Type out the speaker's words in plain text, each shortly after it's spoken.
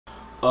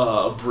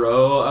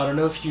Bro, I don't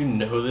know if you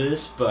know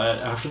this, but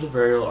After the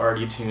Burial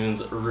already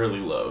tunes really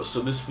low, so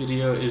this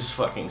video is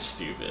fucking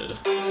stupid.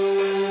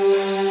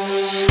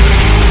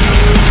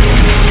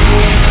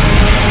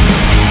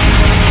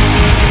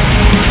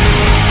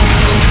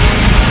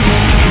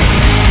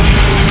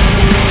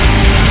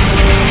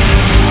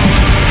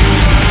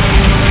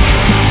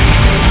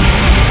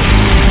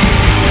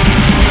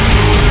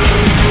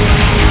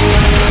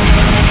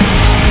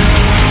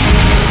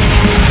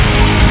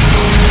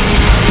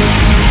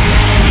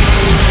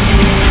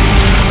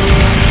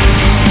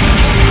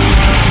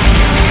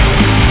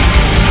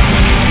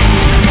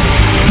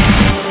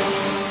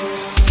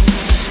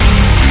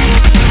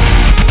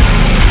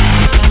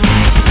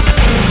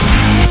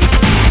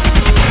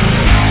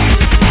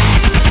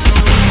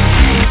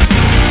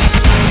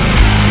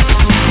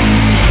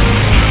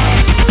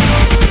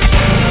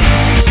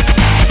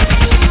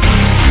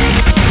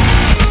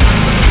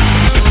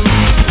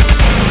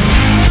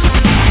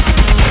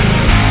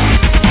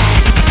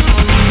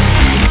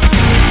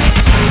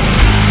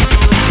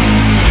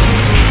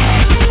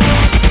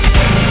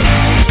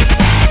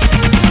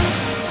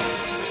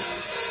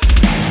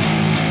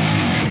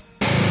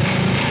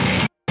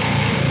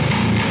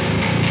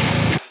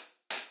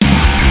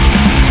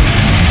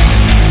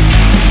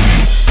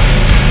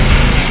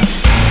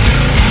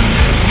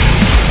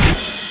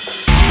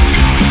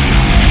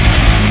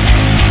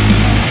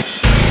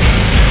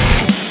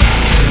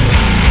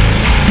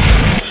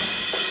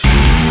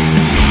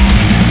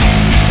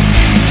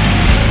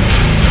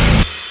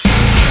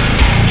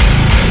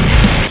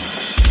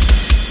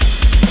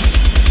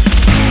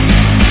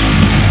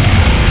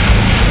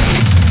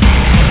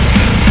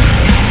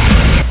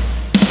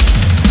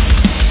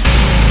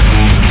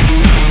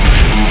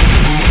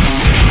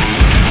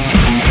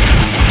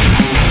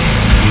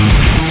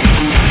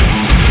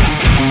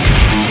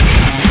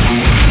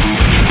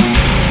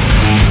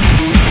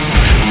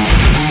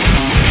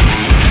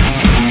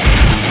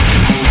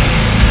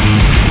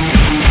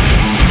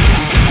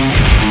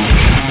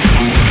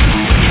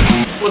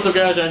 What's up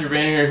guys,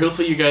 Baena here.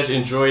 Hopefully you guys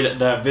enjoyed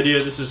that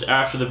video. This is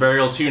After the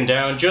Burial tuned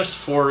down, just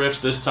 4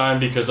 riffs this time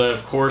because I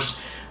of course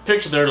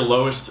picked their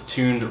lowest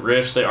tuned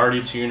riffs. They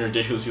already tuned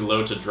ridiculously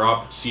low to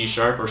drop C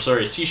sharp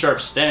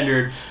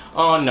standard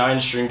on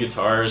 9-string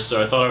guitars,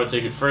 so I thought I would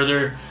take it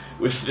further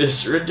with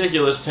this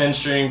ridiculous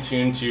 10-string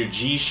tuned to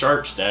G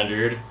sharp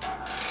standard.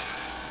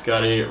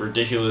 Got a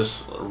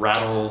ridiculous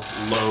rattle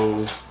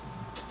low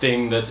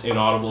thing that's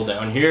inaudible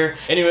down here.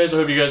 Anyways, I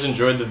hope you guys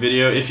enjoyed the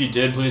video. If you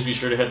did, please be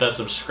sure to hit that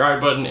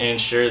subscribe button and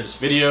share this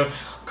video.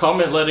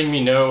 Comment letting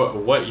me know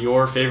what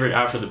your favorite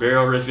After the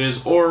Burial riff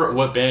is or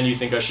what band you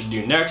think I should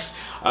do next.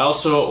 I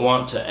also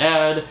want to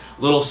add a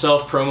little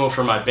self-promo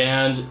for my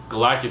band,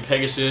 Galactic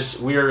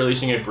Pegasus. We are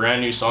releasing a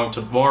brand new song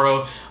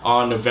tomorrow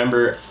on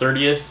November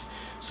 30th,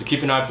 so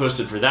keep an eye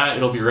posted for that.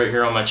 It'll be right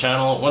here on my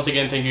channel. Once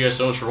again, thank you guys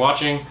so much for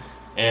watching,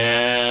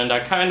 and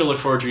I kind of look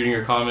forward to reading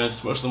your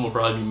comments. Most of them will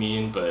probably be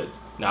mean, but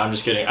no, I'm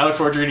just kidding. I look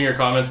forward to reading your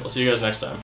comments. I'll see you guys next time.